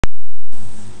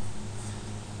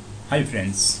Hi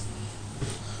friends,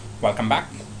 welcome back.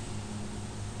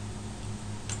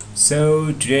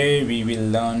 So today we will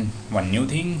learn one new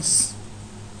things.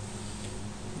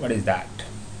 What is that?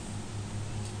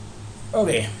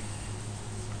 Okay,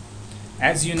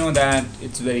 as you know that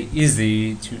it's very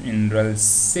easy to in Rhel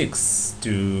 6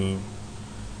 to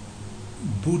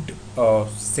boot a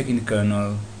second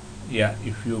kernel. Yeah,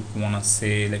 if you wanna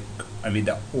say like with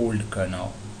the old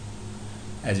kernel,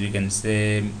 as we can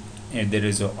say, if there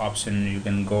is an option you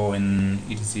can go in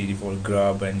etc default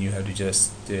grub and you have to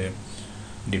just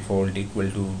default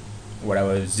equal to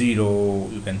whatever 0,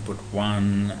 you can put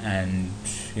 1, and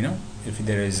if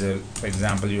there is a, for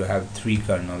example, you have 3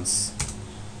 kernels.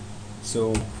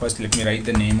 So first let me write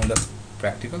the name of the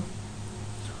practical: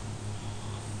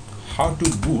 how to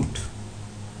boot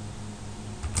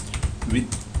with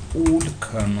old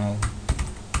kernel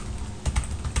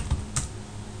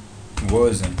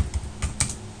version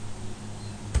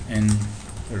in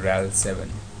Rhel 7.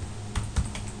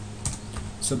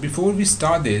 So before we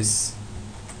start this,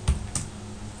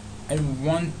 I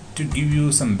want to give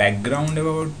you some background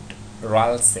about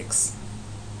Rhel 6.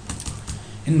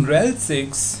 In Rhel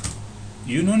 6,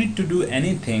 you don't need to do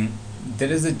anything. There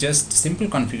is a just simple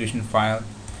configuration file.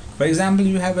 For example,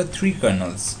 you have a 3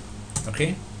 kernels.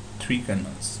 Okay, 3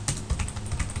 kernels.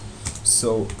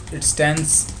 So it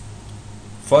stands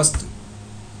first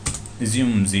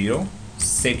assume 0,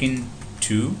 second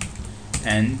 2,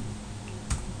 and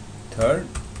third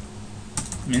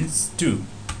means 2.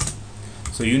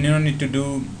 So you don't need to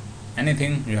do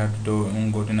anything. You have to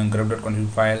go to a grub.config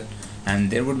file, and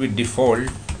there would be default.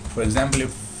 For example,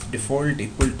 if default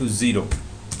equal to 0,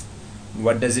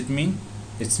 what does it mean?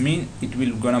 It means it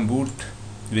will gonna boot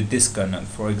with this kernel.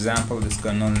 For example, this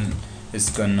kernel is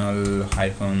kernel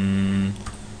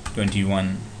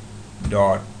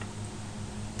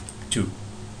 -21.2,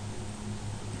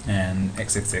 and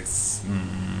xxx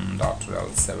dot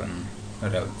Rhel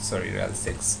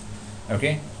 6.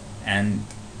 Okay, and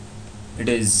it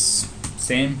is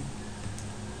same.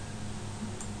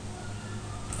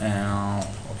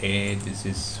 Okay, this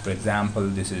is, for example,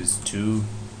 this is 2.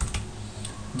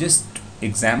 Just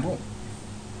example,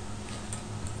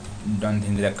 don't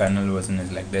think the kernel version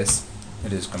is like this.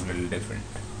 It is completely different.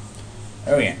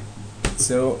 Okay,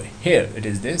 so here it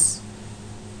is this.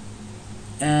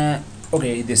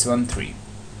 Okay, this one 3.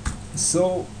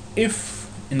 So if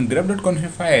in grub.config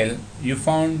file you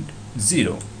found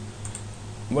 0,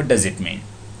 what does it mean?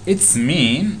 It's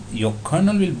mean your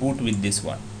kernel will boot with this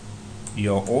one.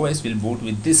 Your OS will boot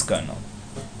with this kernel.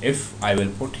 If I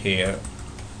will put here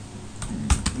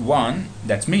 1,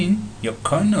 that means your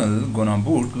kernel gonna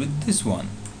boot with this one.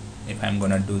 If I'm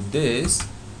gonna do this,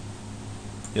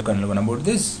 your kernel gonna boot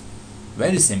this.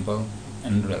 Very simple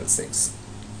in Rhel 6.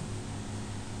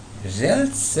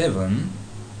 Rhel 7,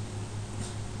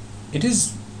 it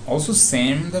is also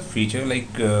same the feature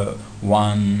like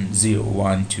 1, 0,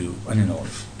 1, 2 and all.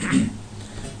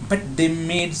 But they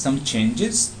made some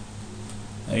changes.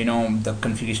 The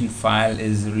configuration file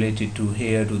is related to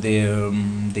here to there.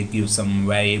 They give some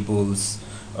variables.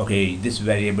 Okay, this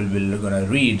variable will gonna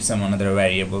read some another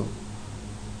variable.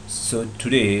 So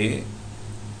today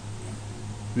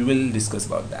we will discuss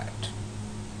about that,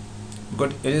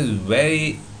 because it is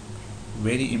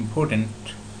very important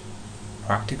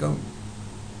practical,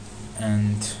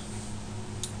 and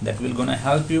that will gonna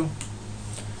help you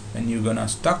when you're gonna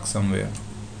stuck somewhere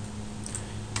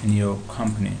in your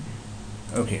company.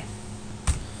 Okay,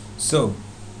 so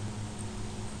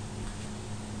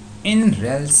in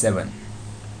Rhel 7,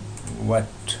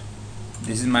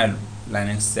 this is my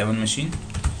Linux 7 machine.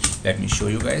 Let me show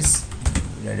you guys.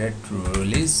 Ready to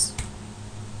release.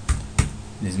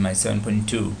 This is my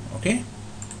 7.2.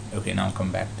 okay, now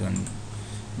come back to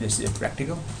this is a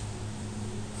practical.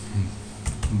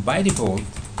 By default,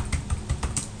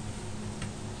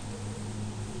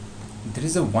 there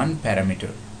is a one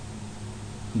parameter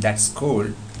that's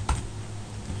called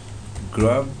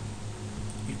grub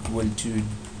equal to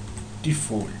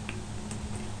default.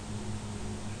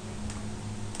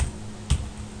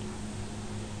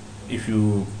 If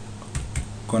you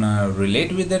gonna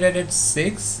relate with the Rhel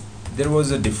 6, there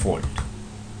was a default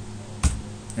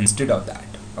instead of that.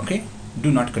 Okay,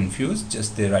 do not confuse,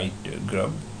 just the right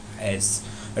grub, as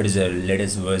it is a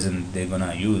latest version. They're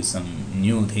gonna use some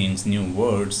new things, new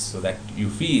words, so that you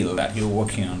feel that you're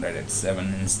working on Rhel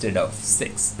 7 instead of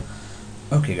 6.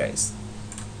 Okay guys,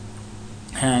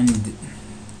 and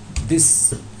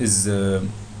this is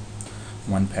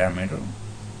one parameter,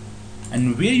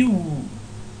 and where you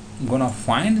gonna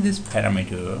find this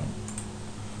parameter?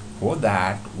 For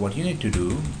that, what you need to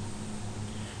do,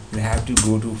 you have to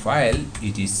go to file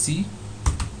etc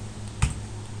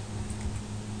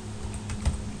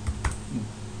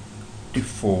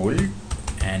default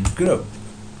and grub.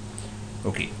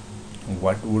 Okay,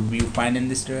 what would you find in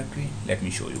this directory? Let me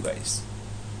show you guys.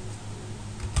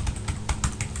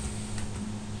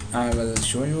 I will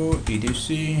show you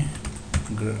etc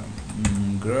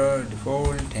grub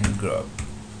default and grub.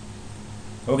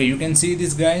 Okay, you can see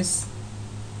this guys,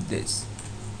 this.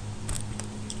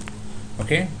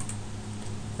 Okay,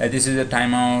 this is a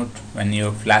timeout when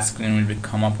your flash screen will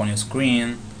come up on your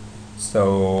screen,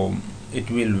 so it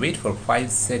will wait for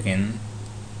 5 seconds.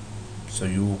 So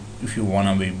if you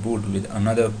wanna be boot with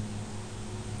another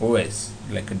OS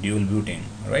like a dual booting,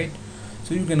 right,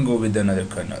 so you can go with another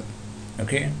kernel.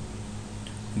 Okay,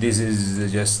 this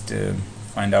is just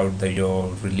find out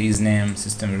your release name,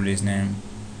 system release name.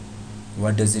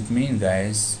 What does it mean,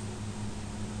 guys?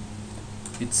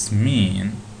 It's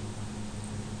mean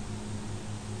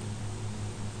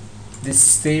this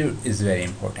save is very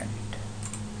important.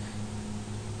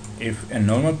 If a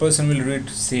normal person will read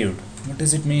saved, what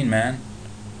does it mean, man?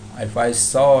 If I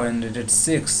saw and it at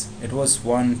 6, it was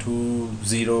 1 2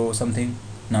 0 something,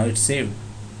 now it's saved.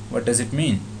 What does it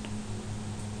mean?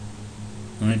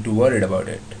 No need to worry about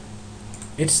it.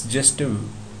 It's just a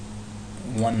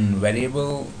one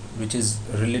variable which is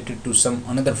related to some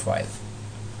another file.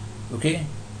 Okay,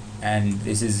 and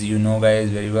this is, you know guys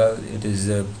very well, it is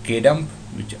a kdump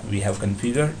which we have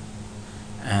configured.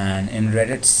 And in Red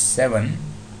Hat 7,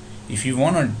 if you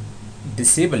want to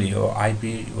disable your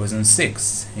IP version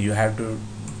 6, you have to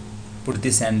put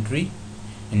this entry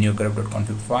in your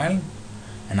grub.config file,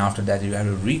 and after that you have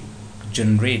to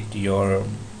regenerate your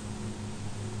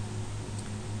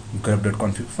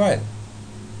grub.config file,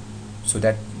 so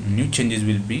that new changes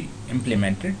will be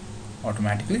implemented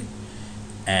automatically,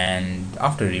 and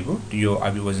after reboot your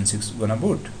IP version 6 gonna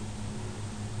boot,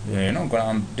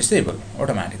 gonna disable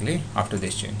automatically after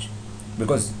this change.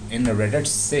 Because in the Red Hat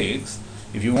 6,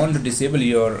 if you want to disable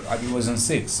your IP version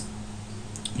 6,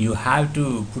 you have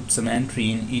to put some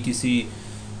entry in etc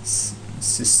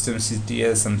system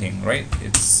ctl something, right?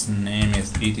 Its name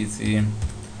is etc.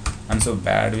 I'm so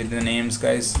bad with the names,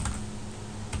 guys.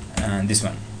 And this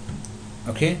one.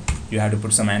 Okay, you have to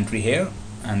put some entry here,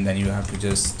 and then you have to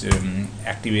just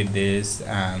activate this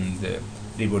and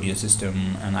reboot your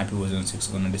system, and IP version 6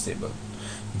 is gonna disable.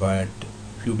 But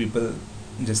few people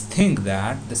just think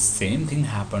that the same thing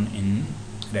happened in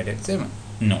Red Hat 7.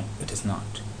 No, it is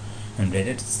not. In Red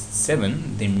Hat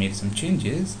 7 they made some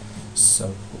changes,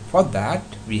 so for that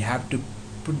we have to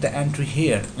put the entry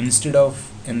here instead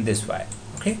of in this file.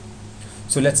 Okay,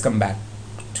 so let's come back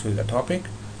to the topic.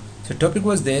 So topic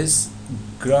was this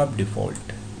grub default.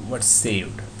 What's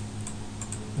saved?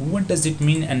 What does it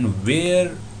mean, and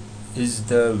where is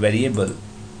the variable?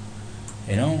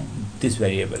 This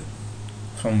variable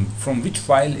from which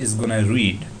file is gonna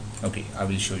read. Okay, I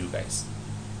will show you guys.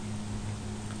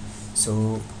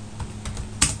 So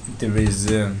there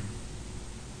is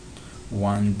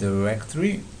one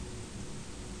directory,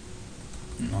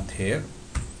 not here,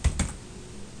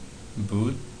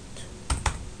 boot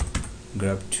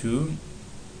grub2.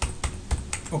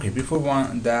 Okay, before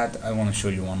that I want to show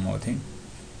you one more thing.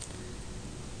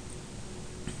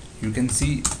 You can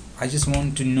see, I just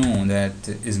want to know that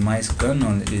is my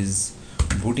kernel is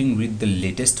booting with the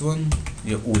latest one,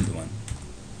 your old one.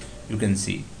 You can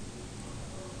see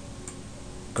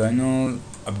kernel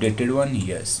updated one.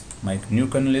 Yes, my new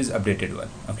kernel is updated one.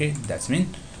 Okay, that's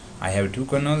mean I have two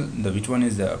kernel. Which one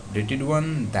is the updated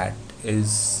one? That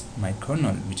is my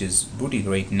kernel which is booting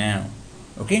right now.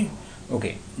 Okay,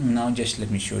 now just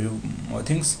let me show you more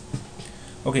things.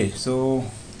 Okay, so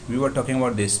we were talking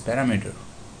about this parameter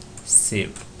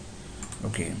saved.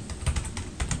 Okay,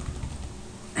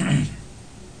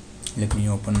 let me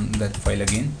open that file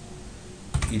again,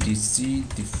 etc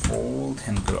default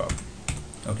and grub.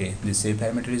 Okay, the save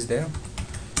parameter is there.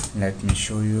 Let me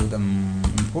show you the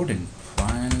important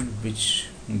file which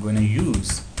I'm going to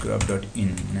use, grub.in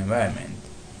environment,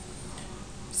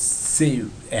 save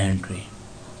entry.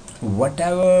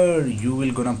 Whatever you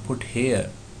will gonna put here,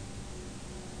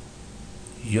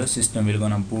 your system will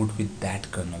gonna boot with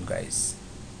that kernel, guys.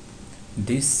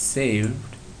 This saved,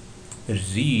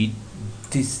 read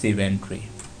this save entry,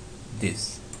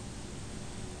 this,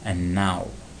 and now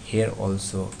here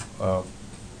also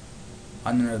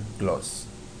another clause.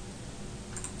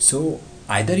 So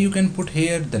either you can put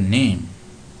here the name,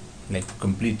 like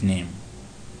complete name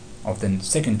of the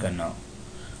second kernel,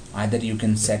 either you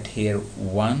can set here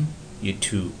 1 or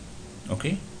 2.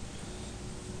 Okay,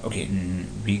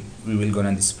 we will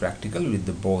gonna this practical with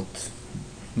the both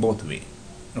way.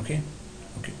 Okay.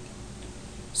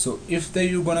 So if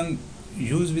you're gonna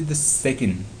use with the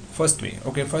first way,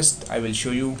 okay, first I will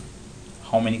show you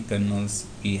how many kernels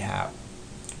we have.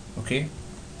 Okay,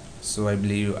 so I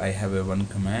believe I have a one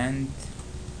command.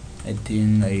 I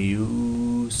think I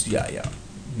use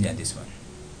this one.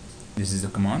 This is the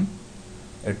command.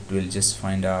 It will just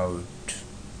find out.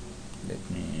 Let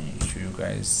me show you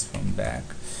guys from back.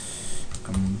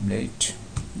 Complete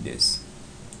this.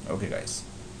 Okay guys,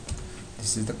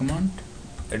 this is the command.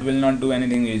 It will not do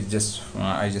anything. It's just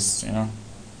I just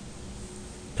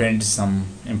print some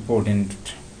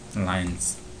important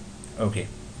lines. Okay,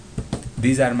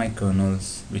 these are my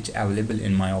kernels which are available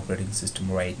in my operating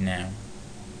system right now.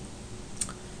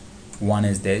 One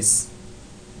is this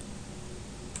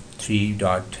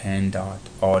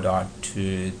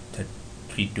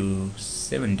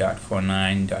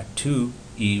 3.10.0.327.49.2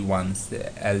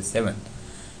 E1L7,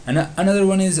 and another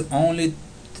one is only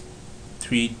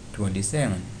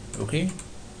 327. Okay,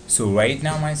 so right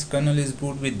now my kernel is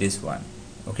boot with this one.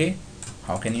 Okay,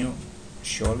 how can you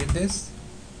show with this?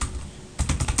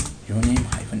 Uname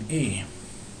 -a.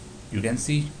 You can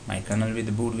see my kernel with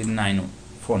the boot with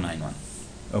 491.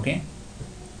 Okay,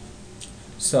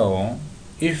 so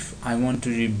if I want to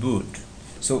reboot,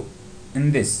 so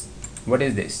in this, what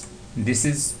is this? This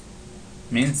is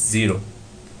means 0,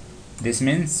 this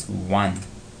means 1.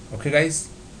 Okay guys,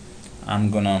 I'm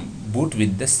gonna boot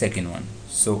with the second one,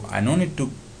 so I don't need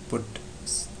to put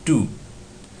 2,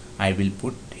 I will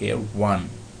put here 1.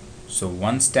 So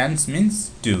 1 stands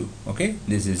means 2. Okay,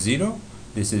 this is 0,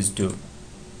 this is 2.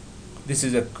 This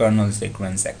is a kernel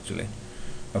sequence actually.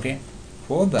 Okay,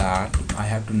 for that I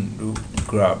have to do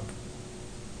grub.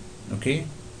 Okay,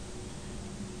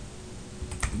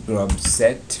 grub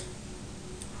set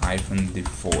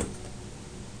 -default.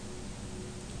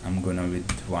 I'm gonna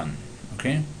with 1.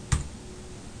 Okay,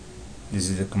 this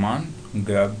is the command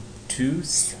grub 2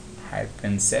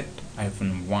 -set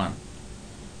 -1.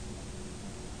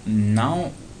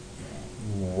 Now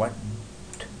what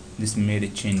this made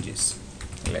it changes.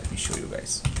 Let me show you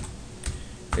guys.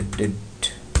 It did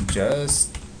just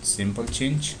simple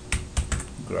change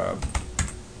grub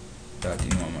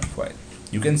 .environment file.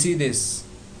 You can see this,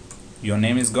 your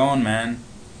name is gone, man.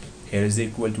 Here is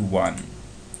equal to 1.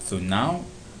 So now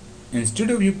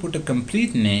instead of you put a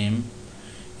complete name,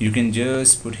 you can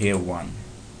just put here 1,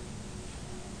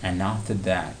 and after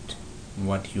that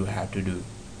what you have to do,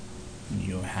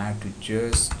 you have to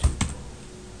just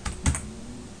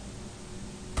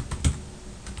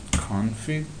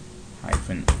config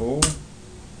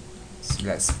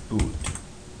 -o/boot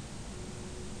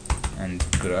and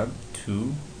grub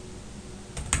 2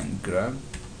 and grub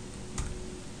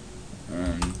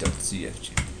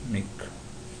 .cfg.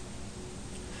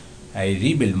 I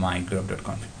rebuild my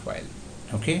grub.config file.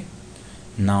 Okay,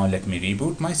 now let me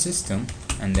reboot my system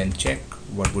and then check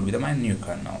what would be my new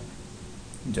kernel.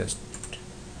 Just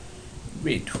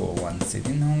wait for 1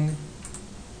 second only.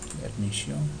 Let me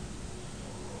show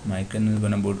my kernel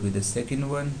gonna boot with the second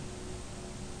one.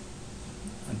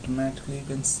 Automatically you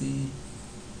can see.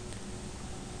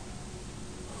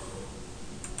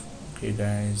 Okay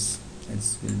guys,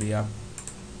 this will be up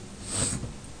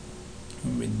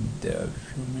with a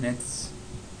few minutes.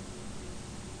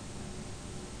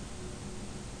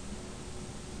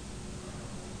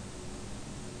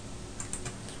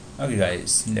 Okay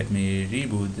guys, let me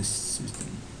reboot this system.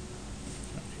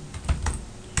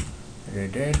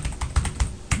 Reded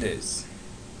this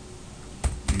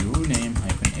uname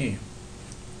 -a.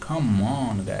 Come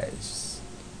on guys,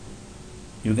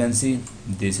 you can see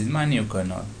this is my new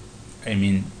kernel, I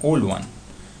mean old one.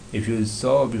 If you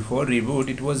saw before reboot,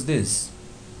 it was this.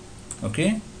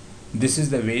 Okay, this is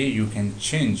the way you can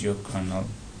change your kernel.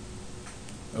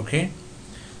 Okay,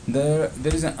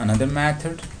 there is another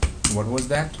method. What was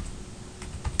that?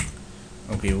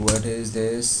 Okay, what is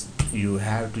this? You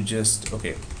have to just,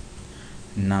 okay,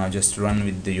 now just run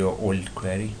with your old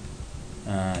query.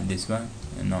 This one,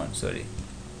 no, sorry,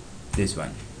 this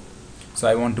one. So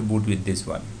I want to boot with this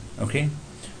one. Okay,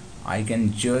 I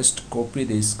can just copy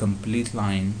this complete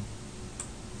line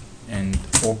and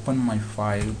open my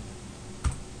file.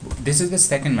 This is the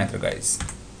second method, guys.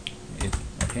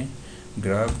 Okay,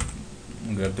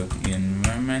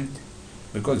 grub.environment,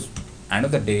 because end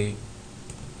of the day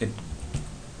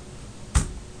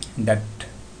that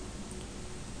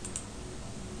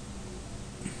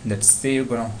save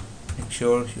gonna make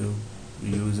sure you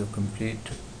use a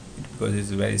complete, because it's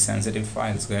very sensitive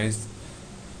files, guys.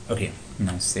 Okay,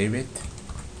 now save it.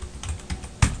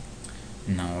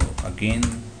 Now again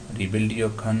rebuild your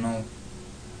kernel,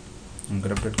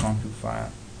 grub.config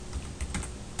file,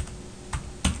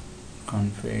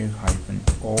 config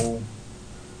 -o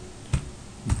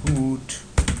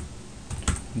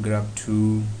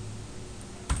grub2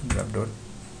 grub dot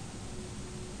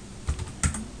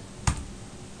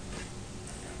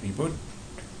reboot.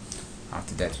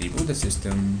 After that, reboot the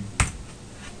system.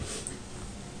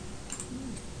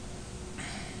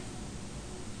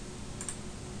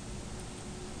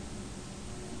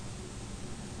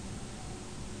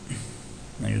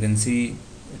 Now you can see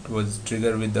it was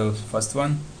triggered with the first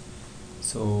one.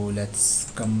 So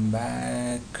let's come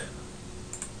back.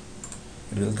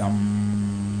 It will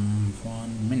come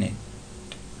 1 minute.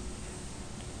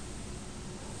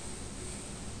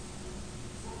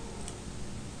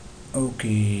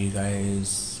 Okay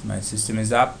guys, my system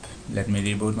is up. Let me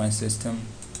reboot my system.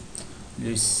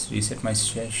 Let's reset my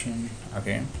session.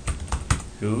 Okay,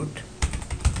 root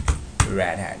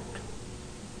Red Hat,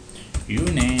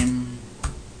 uname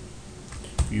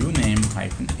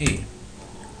 -a.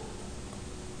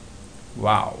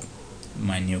 Wow,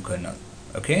 my new kernel.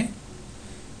 Okay,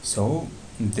 so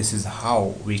this is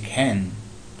how we can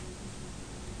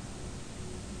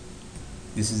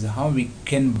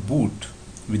boot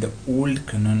with the old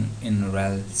kernel in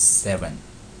Rhel 7.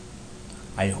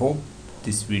 I hope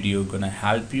this video gonna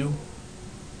help you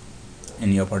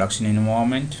in your production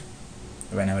environment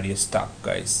whenever you're stuck,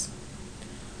 guys.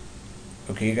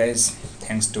 Okay guys,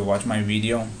 thanks to watch my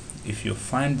video. If you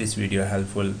find this video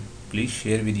helpful, please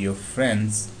share with your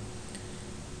friends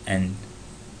and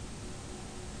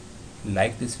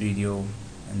like this video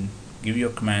and give your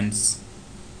comments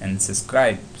and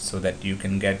subscribe so that you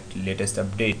can get latest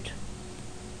update.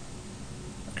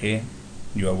 Okay,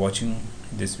 you are watching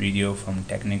this video from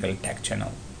Technical Tech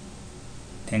channel.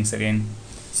 Thanks again.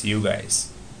 See you guys.